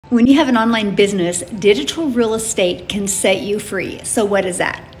When you have an online business, digital real estate can set you free. So what is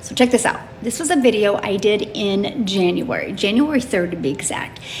that? So check this out. This was a video I did in January 3rd to be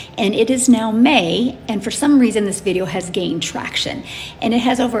exact. And it is now May, and for some reason this video has gained traction. And it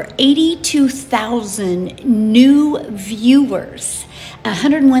has over 82,000 new viewers.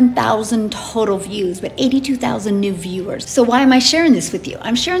 101,000 total views, but 82,000 new viewers. So why am I sharing this with you?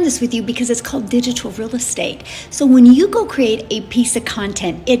 I'm sharing this with you because it's called digital real estate. So when you go create a piece of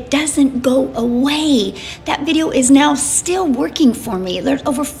content, it doesn't go away. That video is now still working for me. There's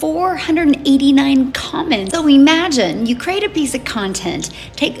over 489 comments. So imagine you create a piece of content,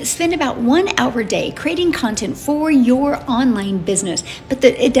 spend about 1 hour a day creating content for your online business, but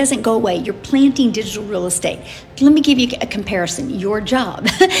it doesn't go away. You're planting digital real estate. Let me give you a comparison. Your job.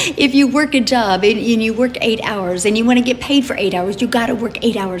 If you work a job and you work 8 hours and you want to get paid for 8 hours, you got to work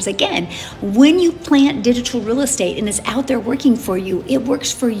 8 hours again. When you plant digital real estate and it's out there working for you, it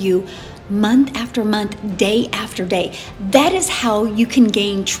works for you month after month, day after day. That is how you can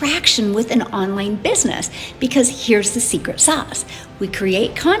gain traction with an online business, because here's the secret sauce. We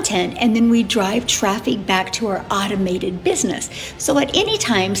create content and then we drive traffic back to our automated business. So at any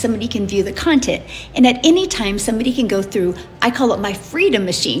time, somebody can view the content, and at any time, somebody can go through, I call it my freedom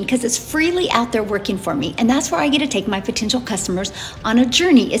machine, because it's freely out there working for me. And that's where I get to take my potential customers on a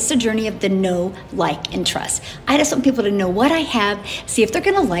journey. It's the journey of the know, like, and trust. I just want people to know what I have, see if they're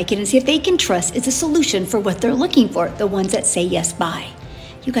going to like it, and see if they can trust it's a solution for what they're looking for, the ones that say yes, buy.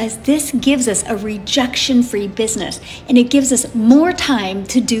 You guys, this gives us a rejection-free business, and it gives us more time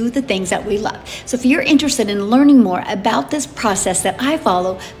to do the things that we love. So if you're interested in learning more about this process that I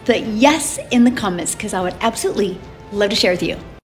follow, put yes in the comments, because I would absolutely love to share with you.